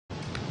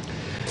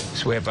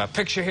So we have a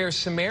picture here,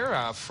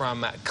 Samir,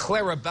 from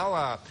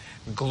Clarabella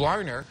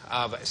Glarner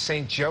of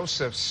St.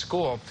 Joseph's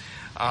School.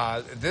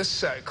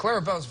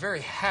 Clarabella's very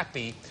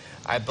happy.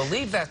 I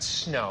believe that's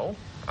snow.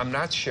 I'm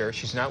not sure.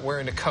 She's not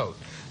wearing a coat,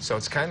 so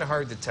it's kind of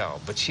hard to tell.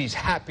 But she's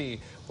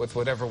happy with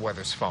whatever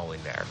weather's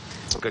falling there.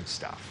 Good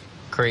stuff.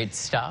 Great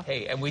stuff.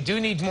 Hey, and we do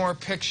need more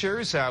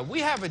pictures. We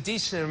have a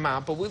decent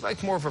amount, but we'd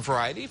like more of a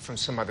variety from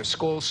some other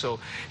schools. So,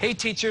 hey,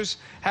 teachers,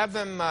 have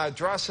them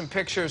draw some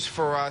pictures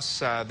for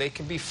us. They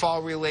can be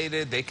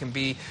fall-related. They can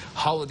be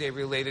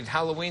holiday-related.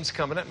 Halloween's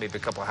coming up. Maybe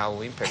a couple of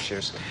Halloween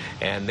pictures.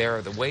 And there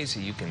are the ways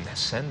that you can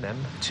send them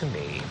to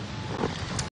me.